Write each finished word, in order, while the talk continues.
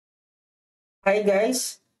Hi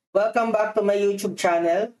guys, welcome back to my YouTube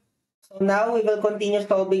channel. So now we will continue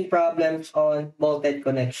solving problems on bolted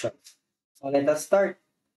connections. So let us start.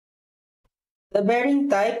 The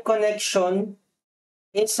bearing type connection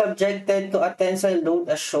is subjected to a tensile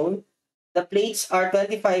load as shown. The plates are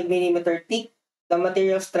 25 mm thick. The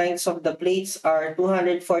material strengths of the plates are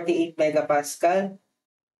 248 megapascal.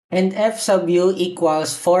 And F sub U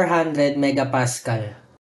equals 400 megapascal.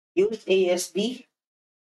 Use ASD.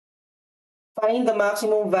 Find the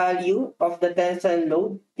maximum value of the tensile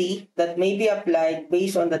load T that may be applied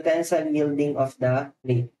based on the tensile yielding of the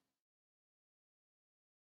plate.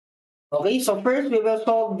 Okay, so first we will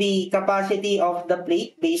solve the capacity of the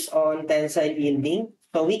plate based on tensile yielding.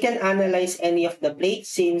 So we can analyze any of the plates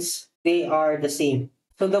since they are the same.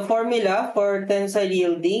 So the formula for tensile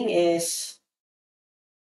yielding is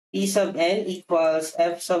P sub n equals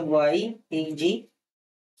F sub y Ag.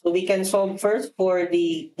 So we can solve first for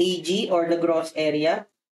the Ag or the gross area.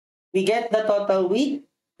 We get the total width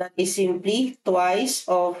that is simply twice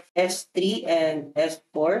of S3 and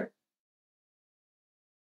S4.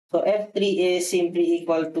 So S3 is simply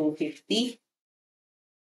equal to 50.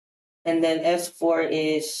 And then S4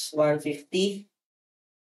 is 150.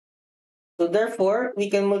 So therefore, we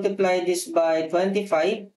can multiply this by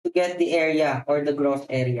 25 to get the area or the gross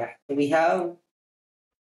area. So we have,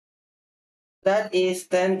 that is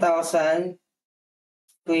 10,000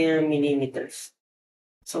 square millimeters.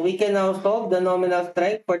 So we can now solve the nominal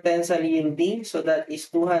strength for tensile yielding. So that is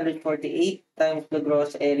 248 times the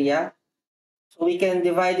gross area. So we can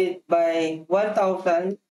divide it by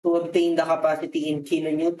 1,000 to obtain the capacity in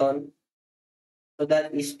kilonewton. So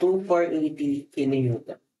that is 2,480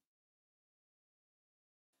 kilonewton.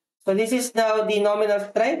 So this is now the nominal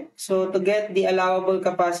strength. So to get the allowable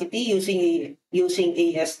capacity using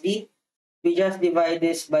ASD, we just divide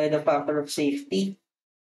this by the factor of safety.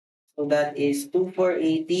 So that is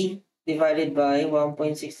 2,480 divided by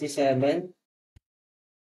 1.67.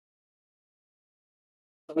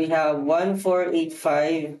 So we have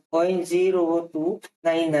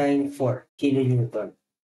 1,485.02994 kilonewton.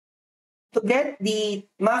 To get the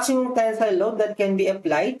maximum tensile load that can be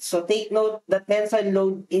applied, so take note the tensile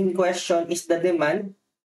load in question is the demand.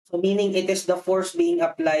 So meaning it is the force being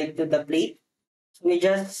applied to the plate. So we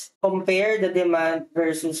just compare the demand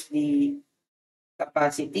versus the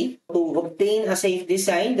capacity. To obtain a safe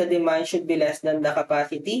design, the demand should be less than the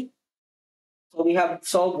capacity. So we have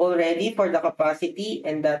solved already for the capacity,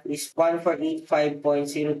 and that is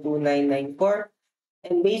 1,485.02994.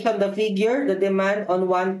 And based on the figure, the demand on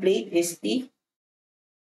one plate is T.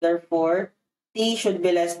 Therefore, T should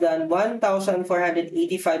be less than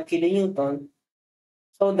 1,485 kilonewton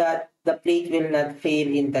so that the plate will not fail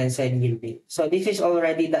in tensile yielding. So this is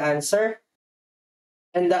already the answer.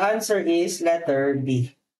 And the answer is letter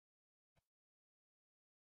B.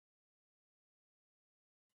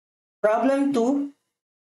 Problem 2.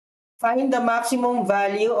 Find the maximum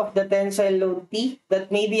value of the tensile load T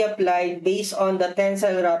that may be applied based on the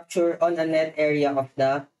tensile rupture on a net area of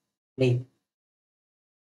the plate.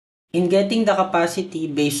 In getting the capacity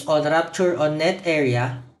based on rupture on net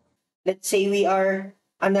area, let's say we are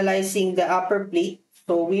analyzing the upper plate.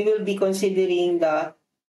 So we will be considering the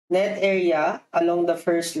net area along the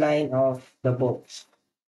first line of the bolts.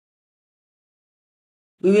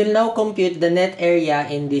 We will now compute the net area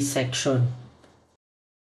in this section.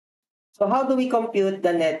 So how do we compute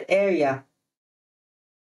the net area?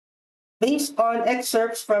 Based on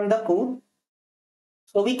excerpts from the code,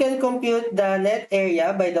 so we can compute the net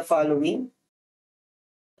area by the following.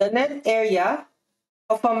 The net area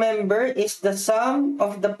of a member is the sum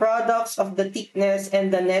of the products of the thickness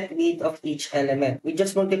and the net width of each element. We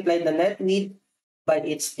just multiply the net width by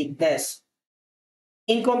its thickness.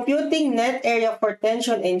 In computing net area for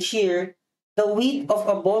tension and shear, the width of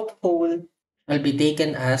a bolt hole will be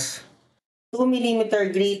taken as 2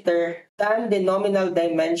 mm greater than the nominal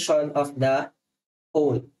dimension of the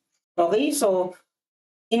hole. Okay, so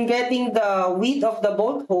in getting the width of the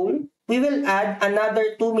bolt hole, we will add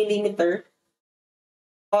another 2 mm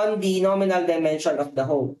on the nominal dimension of the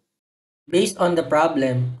hole. Based on the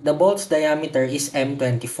problem, the bolt's diameter is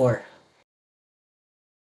M24.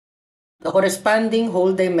 The corresponding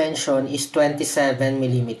hole dimension is 27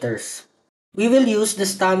 millimeters. We will use the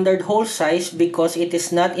standard hole size because it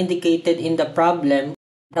is not indicated in the problem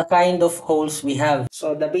the kind of holes we have.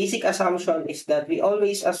 So the basic assumption is that we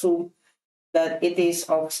always assume that it is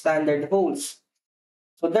of standard holes.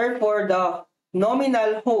 So therefore, the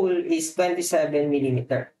nominal hole is 27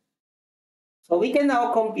 millimeter. So we can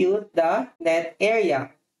now compute the net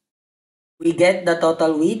area. We get the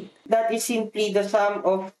total width. That is simply the sum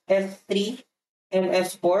of S3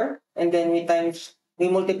 ms4, and then we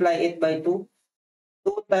multiply it by 2.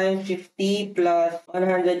 2 times 50 plus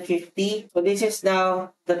 150. So this is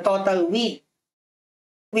now the total width.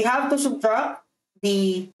 We have to subtract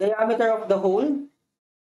the diameter of the hole.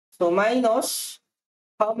 So minus,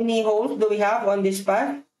 how many holes do we have on this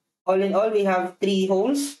path? All in all, we have 3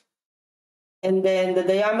 holes. And then the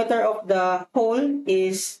diameter of the hole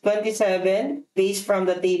is 27 based from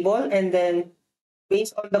the table. And then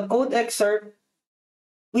based on the code excerpt,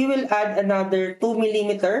 we will add another 2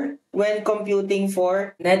 millimeter when computing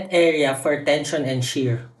for net area for tension and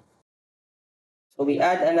shear. So we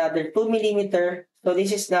add another 2 millimeter. So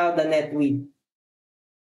this is now the net width.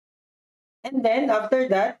 And then after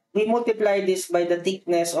that, we multiply this by the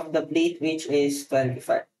thickness of the plate, which is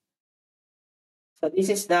 25. So this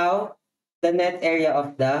is now the net area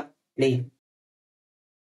of the plate.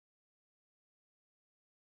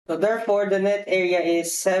 So therefore, the net area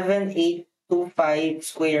is 7825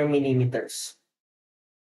 square millimeters.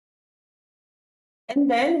 And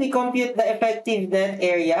then we compute the effective net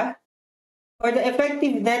area. For the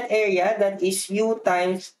effective net area, that is U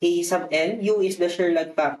times A sub N. U is the shear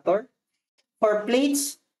lag factor. For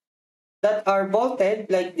plates that are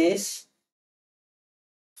bolted like this,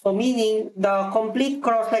 so meaning the complete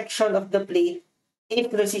cross-section of the plate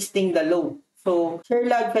is resisting the load. So shear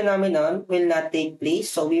lag phenomenon will not take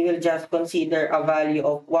place. So we will just consider a value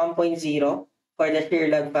of 1.0 for the shear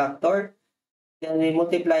lag factor. Then we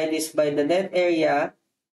multiply this by the net area.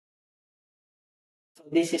 So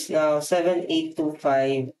this is now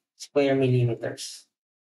 7825 square millimeters.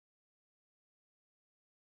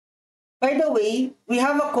 By the way, we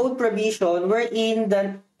have a code provision wherein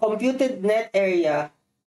the computed net area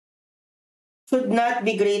should not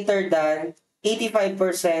be greater than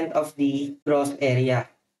 85% of the gross area.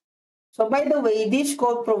 So by the way, this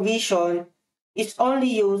code provision is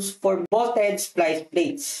only used for bolted splice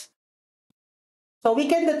plates. So we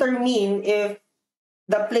can determine if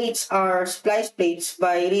the plates are splice plates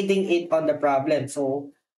by reading it on the problem.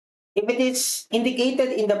 So if it is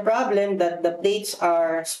indicated in the problem that the plates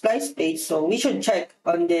are splice plates, so we should check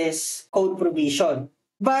on this code provision.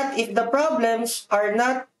 But if the problems are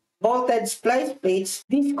not bolted splice plates,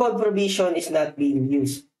 this code provision is not being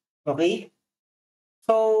used. Okay?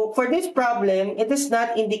 So for this problem, it is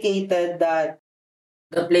not indicated that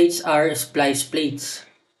the plates are splice plates.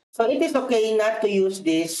 So it is okay not to use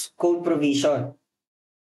this code provision.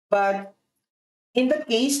 But in the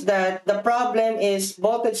case that the problem is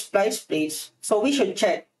bolted splice plates, so we should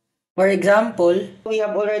check. For example, we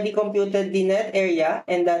have already computed the net area,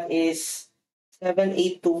 and that is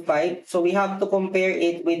 7825. So we have to compare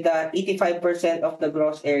it with the 85% of the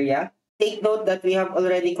gross area. Take note that we have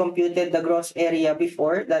already computed the gross area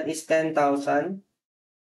before, that is 10,000.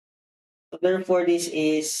 So therefore, this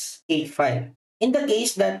is 85. In the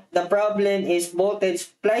case that the problem is bolted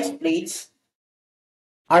splice plates,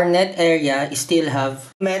 our net area still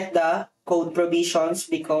have met the code provisions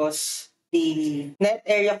because the net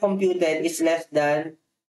area computed is less than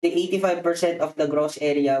the 85% of the gross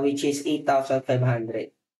area, which is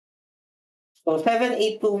 8,500. So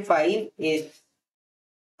 7825 is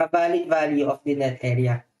a valid value of the net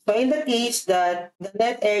area. So in the case that the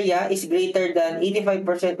net area is greater than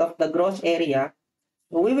 85% of the gross area,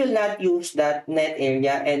 we will not use that net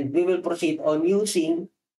area and we will proceed on using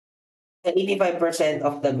the 85%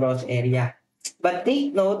 of the gross area. But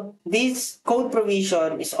take note, this code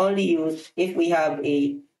provision is only used if we have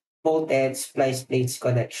a bolted splice plates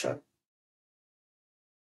connection.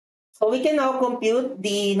 So we can now compute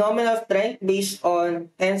the nominal strength based on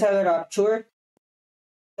tensile rupture.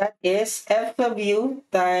 That is F sub U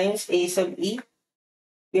times A sub E.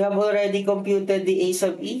 We have already computed the A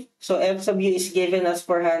sub E. So F sub U is given as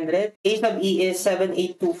 400. A sub E is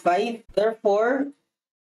 7825. Therefore,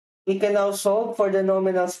 we can now solve for the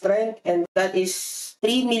nominal strength, and that is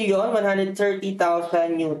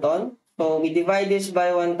 3,130,000 Newton. So we divide this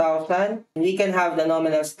by 1,000. We can have the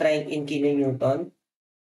nominal strength in kilonewton.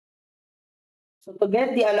 So to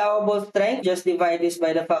get the allowable strength, just divide this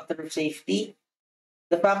by the factor of safety.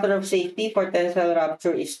 The factor of safety for tensile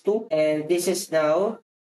rupture is 2, and this is now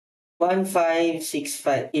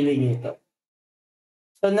 1565 kilonewton.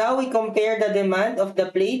 So now we compare the demand of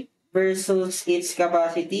the plate versus its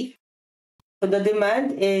capacity. So the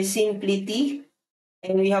demand is simply T,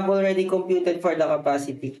 and we have already computed for the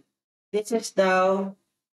capacity. This is now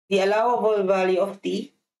the allowable value of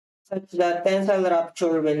T, such that tensile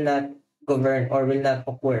rupture will not govern or will not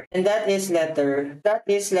occur. And that is letter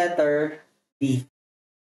B.